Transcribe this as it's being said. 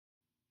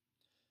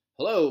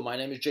Hello, my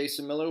name is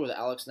Jason Miller with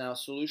AlexNow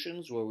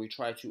Solutions, where we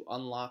try to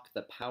unlock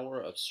the power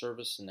of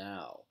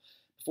ServiceNow.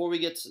 Before we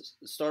get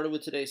started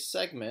with today's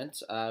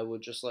segment, I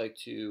would just like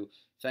to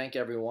thank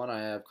everyone.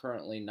 I have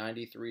currently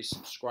 93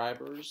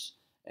 subscribers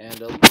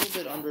and a little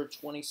bit under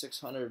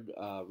 2,600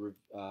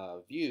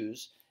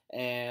 views.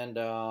 And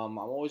I'm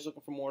always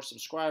looking for more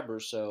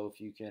subscribers, so if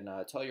you can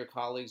tell your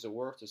colleagues at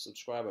work to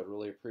subscribe, I'd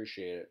really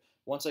appreciate it.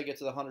 Once I get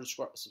to the 100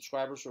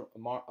 subscribers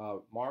mark,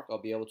 I'll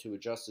be able to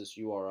adjust this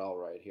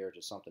URL right here to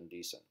something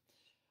decent.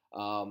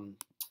 I'd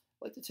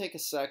like to take a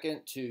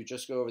second to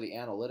just go over the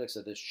analytics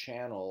of this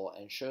channel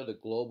and show the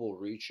global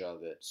reach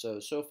of it. So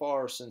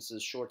far, since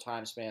this short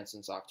time span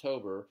since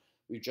October,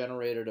 we've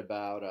generated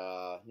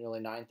about nearly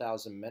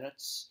 9,000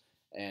 minutes.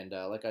 And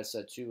like I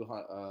said,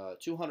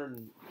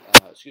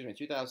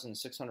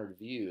 2,600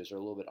 views, or a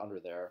little bit under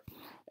there.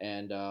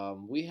 And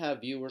we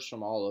have viewers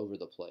from all over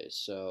the place.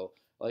 So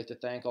I'd like to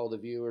thank all the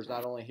viewers,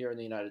 not only here in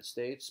the United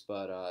States,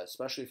 but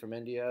especially from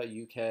India,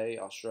 UK,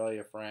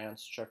 Australia,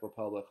 France, Czech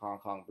Republic, Hong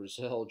Kong,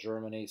 Brazil,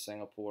 Germany,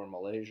 Singapore,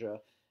 Malaysia,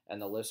 and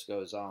the list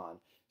goes on.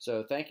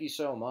 So thank you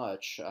so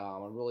much.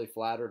 I'm really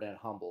flattered and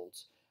humbled.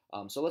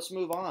 So let's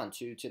move on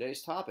to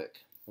today's topic,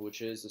 which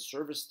is the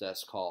service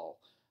desk call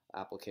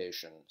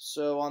application.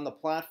 So on the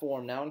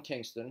platform now in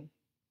Kingston,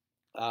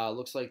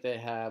 looks like they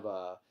have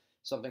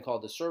something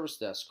called the service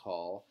desk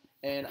call.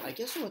 And I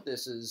guess what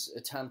this is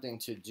attempting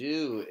to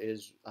do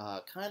is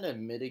kind of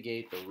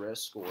mitigate the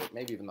risk, or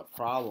maybe even the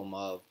problem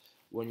of,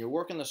 when you're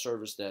working the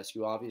service desk,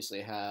 you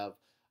obviously have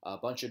a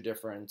bunch of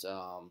different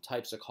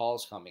types of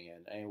calls coming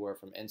in, anywhere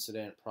from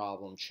incident,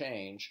 problem,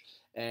 change,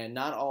 and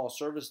not all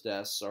service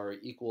desks are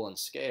equal in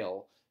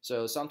scale.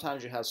 So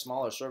sometimes you have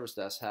smaller service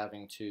desks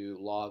having to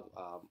log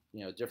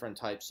different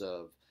types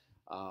of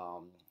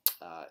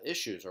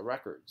issues or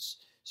records.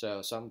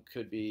 So some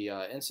could be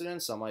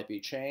incidents, some might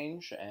be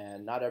change,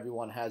 and not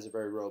everyone has a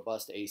very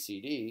robust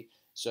ACD.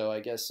 So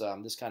I guess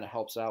this kind of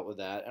helps out with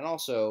that, and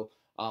also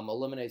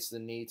eliminates the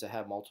need to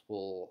have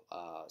multiple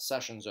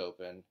sessions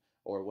open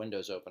or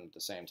windows open at the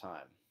same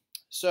time.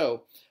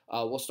 So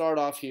we'll start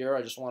off here.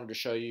 I just wanted to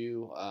show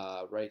you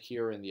right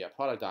here in the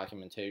product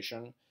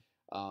documentation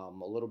a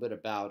little bit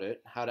about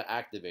it, how to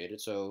activate it.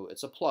 So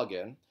it's a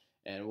plugin,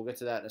 and we'll get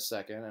to that in a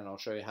second, and I'll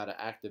show you how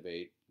to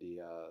activate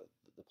the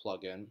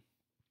plugin.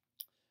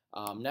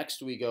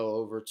 Next we go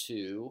over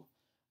to,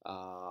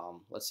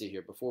 let's see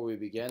here, before we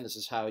begin, this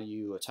is how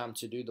you attempt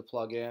to do the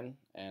plugin,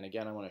 and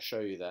again I'm going to show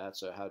you that,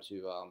 so how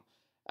to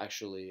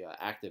actually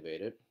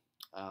activate it.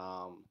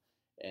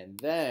 And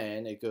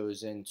then it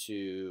goes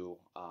into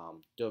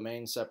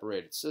domain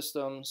separated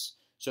systems.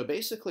 So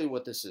basically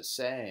what this is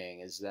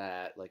saying is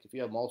that, like, if you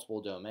have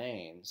multiple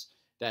domains,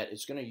 that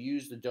it's going to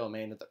use the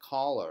domain of the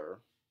caller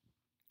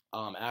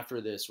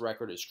after this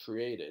record is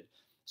created.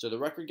 So the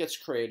record gets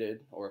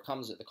created, or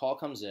the call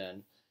comes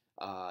in.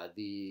 I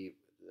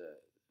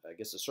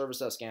guess the service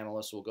desk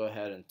analyst will go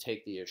ahead and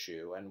take the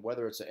issue, and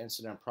whether it's an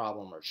incident,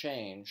 problem, or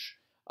change,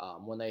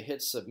 when they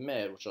hit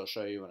submit, which I'll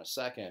show you in a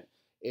second,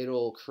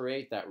 it'll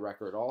create that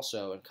record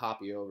also and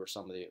copy over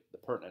some of the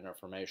pertinent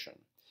information.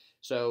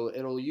 So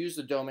it'll use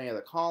the domain of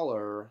the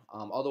caller.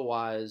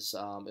 Otherwise,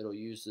 it'll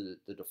use the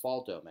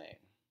default domain.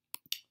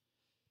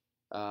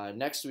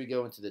 Next we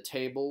go into the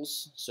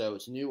tables. So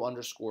it's new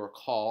underscore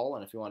call,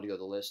 and if you want to go to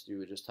the list, you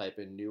would just type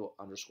in new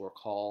underscore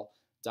call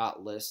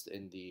dot list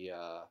in the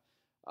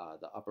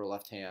upper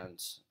left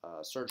hand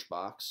search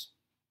box,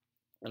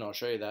 and I'll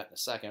show you that in a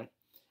second.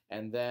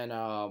 And then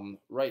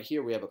right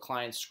here we have a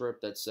client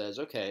script that says,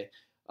 okay,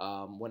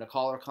 when a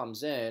caller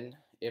comes in,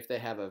 if they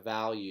have a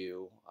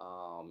value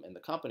in the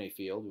company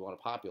field, we want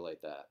to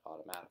populate that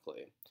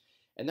automatically.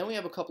 And then we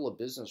have a couple of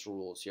business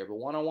rules here, but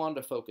one I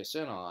wanted to focus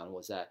in on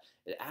was that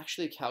it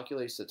actually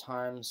calculates the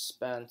time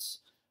spent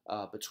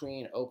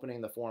between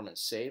opening the form and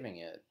saving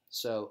it.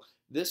 So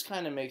this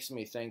kind of makes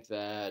me think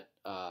that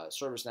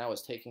ServiceNow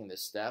is taking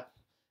this step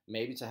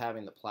maybe to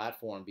having the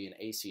platform be an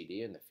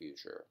ACD in the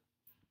future.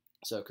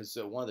 So because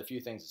one of the few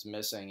things it's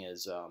missing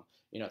is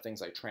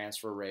things like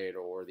transfer rate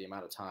or the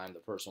amount of time the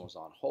person was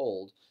on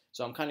hold.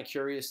 So I'm kind of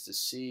curious to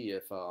see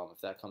if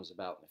that comes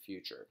about in the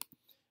future.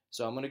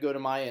 So I'm going to go to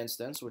my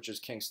instance, which is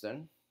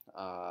Kingston.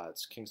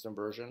 It's Kingston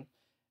version.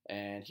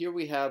 And here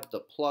we have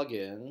the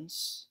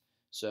plugins.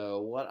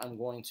 So what I'm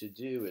going to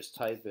do is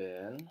type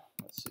in,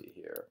 let's see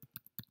here,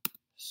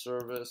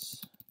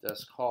 Service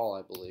Desk Call,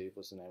 I believe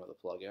was the name of the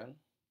plugin.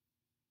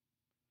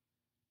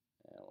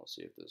 And we'll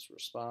see if this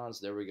responds.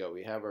 There we go.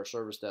 We have our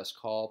Service Desk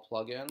Call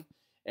plugin.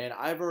 And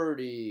I've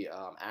already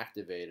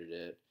activated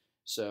it.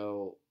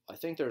 So I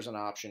think there's an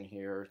option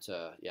here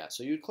to,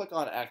 so you click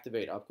on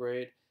Activate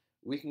Upgrade.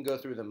 We can go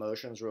through the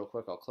motions real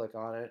quick. I'll click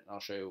on it, and I'll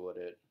show you what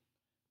it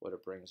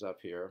brings up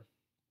here.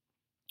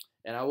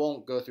 And I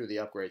won't go through the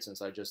upgrade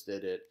since I just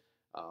did it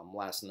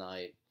last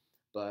night.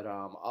 But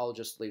I'll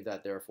just leave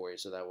that there for you,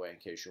 so that way in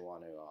case you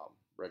want to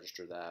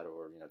register that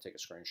or take a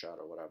screenshot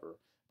or whatever.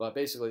 But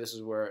basically, this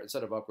is where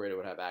instead of upgrade, it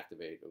would have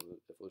activate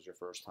if it was your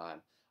first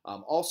time.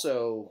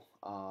 Also,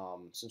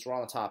 since we're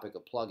on the topic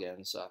of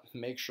plugins,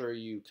 make sure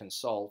you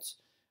consult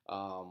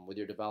with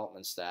your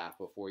development staff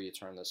before you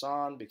turn this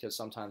on, because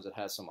sometimes it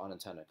has some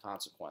unintended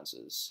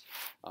consequences,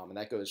 and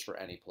that goes for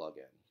any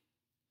plugin.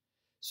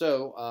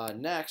 So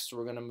next,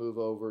 we're going to move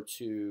over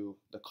to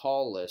the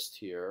call list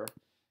here,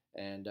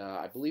 and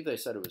I believe they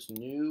said it was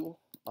new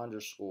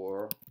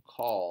underscore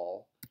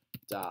call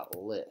dot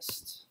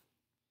list,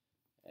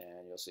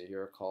 and you'll see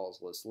here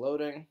calls list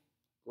loading.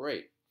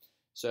 Great.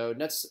 So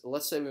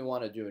let's say we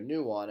want to do a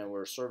new one, and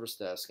we're a service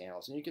desk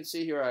analyst, and you can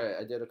see here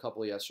I did a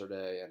couple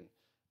yesterday, and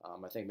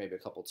I think maybe a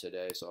couple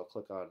today. So I'll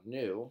click on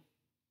new,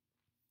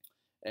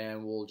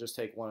 and we'll just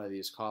take one of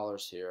these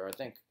callers here. I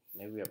think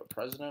maybe we have a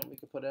president we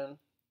could put in.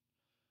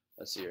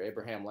 Let's see here,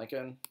 Abraham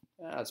Lincoln.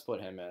 Let's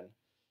put him in.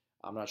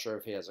 I'm not sure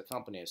if he has a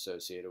company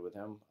associated with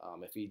him.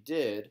 If he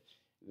did,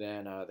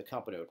 then the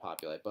company would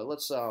populate. But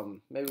let's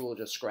maybe we'll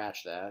just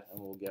scratch that,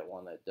 and we'll get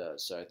one that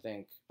does. So I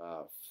think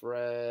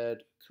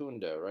Fred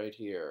Kunda right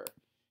here.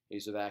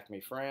 He's with Acme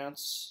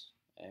France,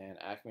 and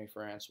Acme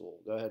France will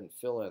go ahead and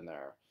fill in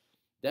there.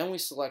 Then we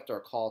select our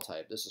call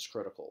type. This is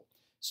critical.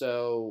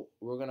 So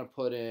we're going to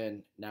put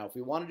in, now if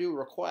we want to do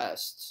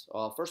requests,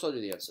 well, first I'll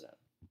do the incident.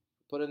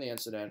 Put in the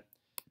incident.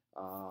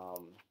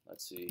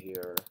 Let's see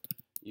here.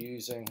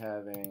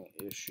 Having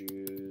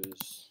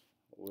issues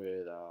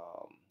with,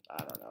 I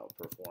don't know,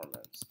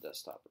 performance,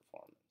 desktop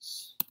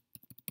performance.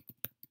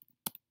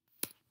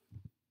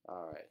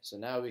 All right, so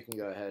now we can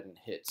go ahead and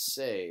hit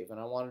save. And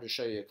I wanted to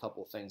show you a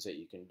couple things that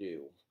you can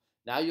do.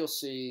 Now you'll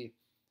see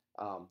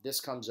this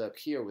comes up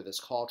here with this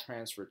call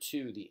transfer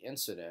to the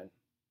incident.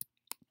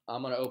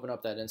 I'm going to open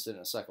up that incident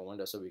in a second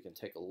window so we can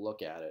take a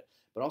look at it.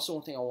 But also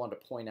one thing I wanted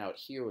to point out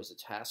here was a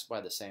task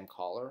by the same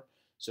caller.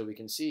 So we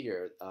can see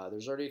here,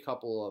 there's already a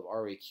couple of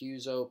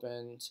RAQs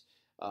opened,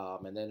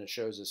 and then it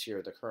shows us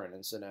here the current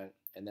incident.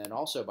 And then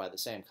also by the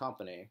same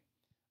company,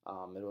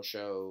 it'll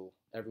show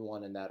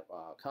everyone in that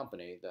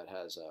company that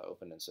has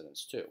open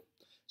incidents too.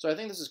 So I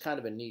think this is kind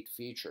of a neat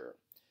feature.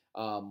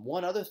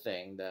 One other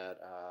thing that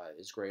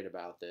is great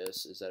about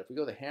this is that if we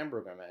go to the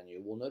hamburger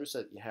menu, we'll notice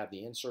that you have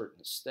the insert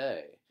and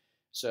stay.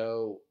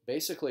 So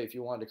basically, if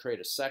you wanted to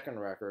create a second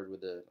record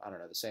with the, I don't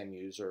know, the same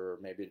user, or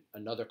maybe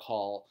another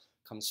call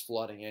comes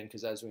flooding in,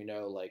 because as we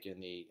know, like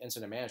in the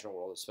incident management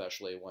world,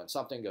 especially when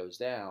something goes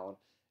down,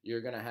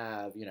 you're going to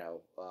have, you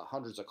know,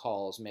 hundreds of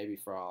calls maybe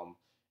from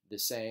the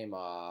same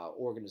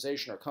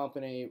organization or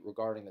company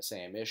regarding the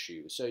same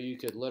issue. So you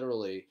could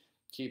literally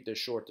keep this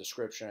short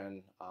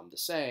description the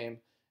same,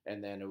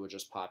 and then it would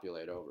just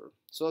populate over.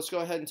 So let's go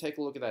ahead and take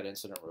a look at that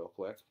incident real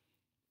quick.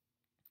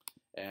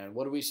 And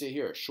what do we see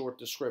here? A short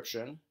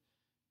description.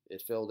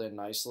 It filled in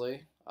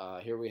nicely.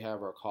 Here we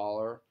have our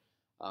caller.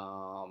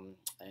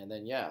 And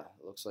then, yeah,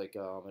 it looks like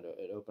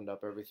it opened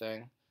up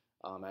everything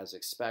as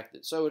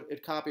expected. So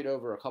it copied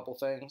over a couple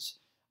things.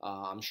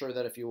 I'm sure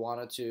that if you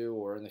wanted to,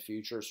 or in the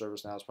future,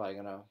 ServiceNow is probably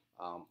going to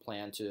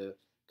plan to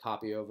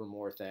copy over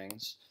more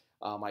things.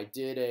 I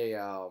did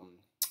a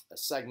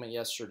segment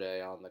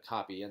yesterday on the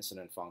copy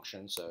incident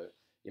function, so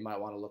you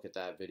might want to look at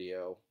that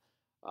video.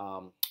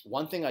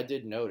 One thing I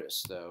did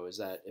notice, though, is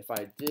that if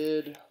I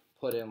did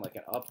put in like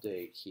an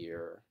update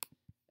here,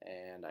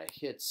 and I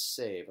hit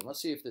save, and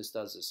let's see if this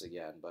does this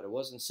again, but it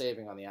wasn't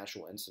saving on the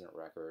actual incident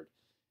record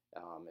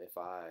if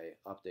I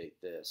update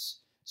this.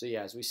 So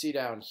yeah, as we see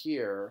down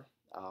here,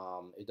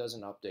 it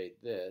doesn't update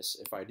this.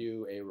 If I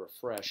do a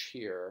refresh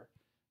here,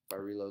 if I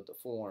reload the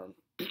form,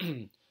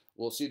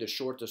 we'll see the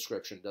short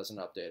description doesn't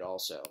update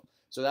also.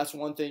 So that's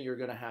one thing you're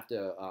going to have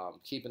to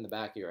keep in the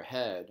back of your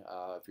head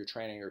if you're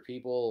training your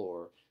people,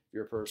 or if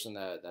you're a person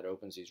that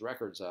opens these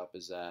records up,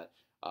 is that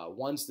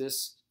once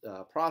this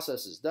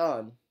process is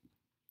done,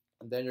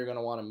 then you're going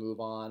to want to move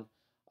on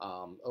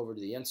over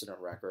to the incident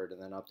record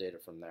and then update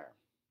it from there.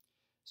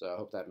 So I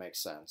hope that makes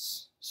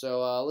sense.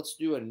 So let's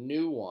do a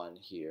new one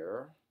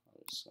here.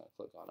 I'm just going to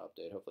click on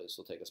update. Hopefully this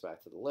will take us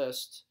back to the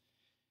list.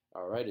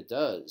 All right, it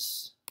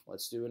does.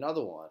 Let's do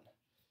another one.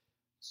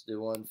 Let's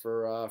do one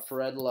for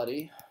Fred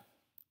Luddy.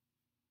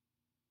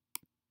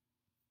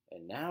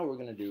 And now we're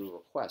going to do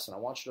requests. And I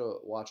want you to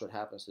watch what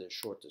happens to this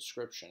short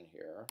description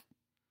here.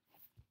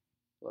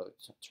 Look,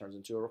 it turns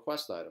into a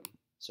request item.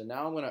 So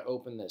now I'm going to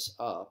open this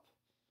up,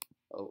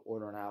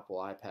 order an Apple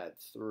iPad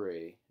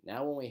 3.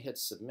 Now when we hit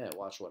submit,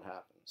 watch what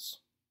happens.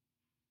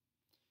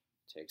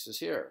 It takes us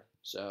here.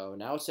 So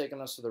now it's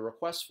taking us to the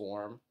request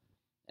form,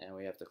 and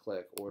we have to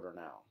click order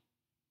now.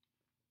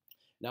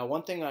 Now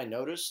one thing I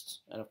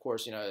noticed, and of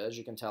course, you know, as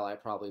you can tell, I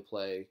probably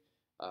play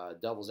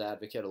devil's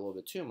advocate a little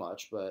bit too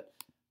much, but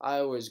I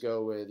always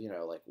go with, you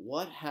know, like,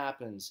 what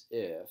happens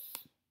if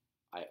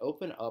I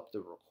open up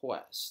the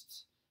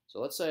request? So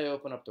let's say I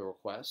open up the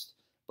request,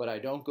 but I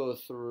don't go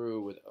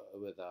through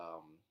with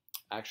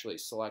actually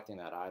selecting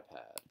that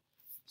iPad.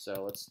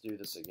 So let's do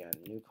this again,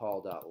 new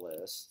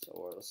call.list,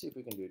 or let's see if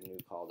we can do new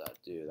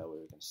call.do. That way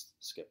we can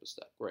skip a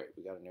step. Great,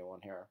 we got a new one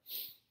here.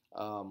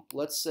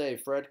 Let's say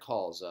Fred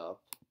calls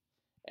up,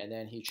 and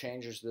then he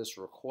changes this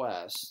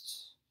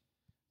request.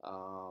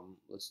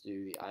 Let's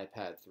do the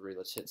iPad 3.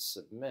 Let's hit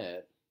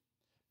submit.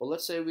 But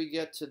let's say we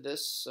get to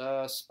this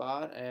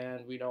spot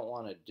and we don't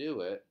want to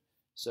do it.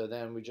 So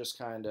then we just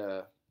kind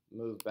of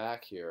move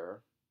back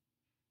here,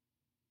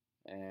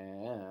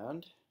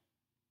 and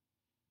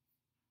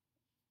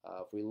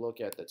if we look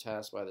at the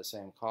task by the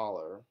same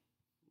caller,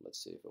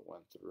 let's see if it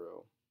went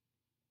through.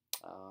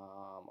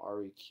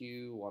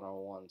 REQ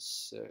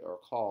 1016 or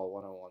call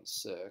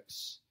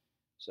 1016.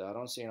 So I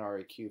don't see an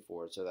REQ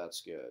for it, so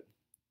that's good.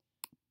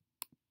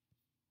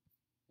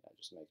 Yeah,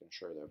 just making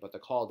sure there, but the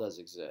call does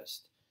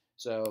exist.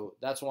 So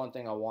that's one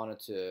thing I wanted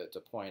to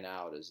point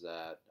out is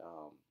that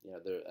you know,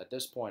 at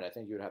this point I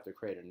think you would have to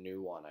create a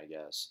new one, I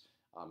guess,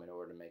 in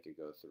order to make it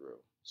go through.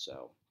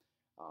 So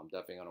I'm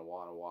definitely going to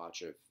want to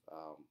watch if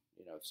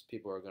you know, if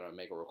people are going to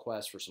make a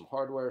request for some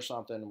hardware or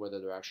something, whether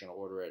they're actually going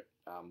to order it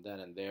then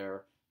and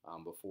there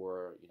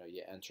before, you know,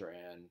 you enter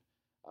in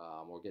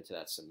or get to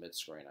that submit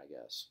screen, I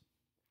guess.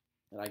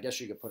 And I guess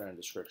you could put in a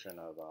description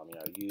of you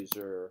know,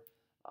 user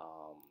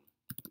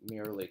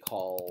merely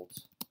called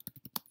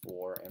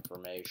for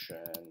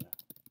information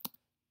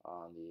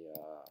on the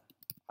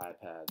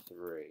iPad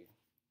 3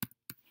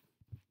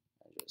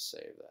 and just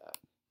save that.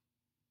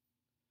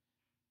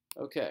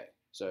 Okay,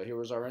 so here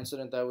was our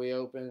incident that we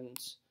opened.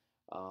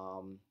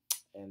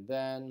 And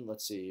then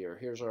let's see here.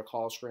 Here's our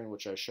call screen,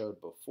 which I showed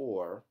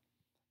before.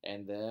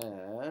 And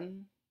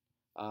then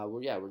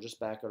we're just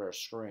back at our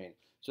screen.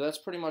 So that's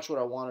pretty much what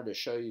I wanted to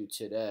show you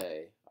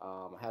today.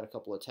 I had a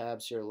couple of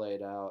tabs here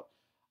laid out.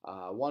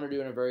 I want to do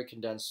it in a very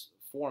condensed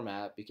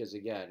format because,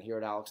 again, here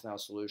at AlexNow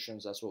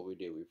Solutions, that's what we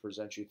do. We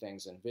present you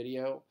things in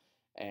video,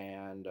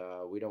 and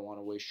we don't want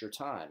to waste your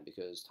time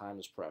because time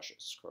is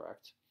precious,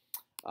 correct?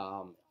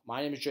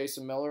 My name is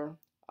Jason Miller.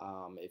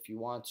 If you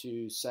want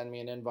to send me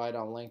an invite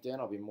on LinkedIn,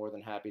 I'll be more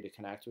than happy to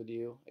connect with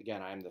you.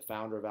 Again, I am the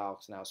founder of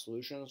AlexNow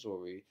Solutions, where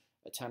we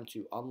attempt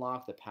to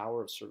unlock the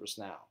power of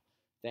ServiceNow.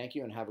 Thank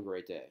you and have a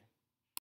great day.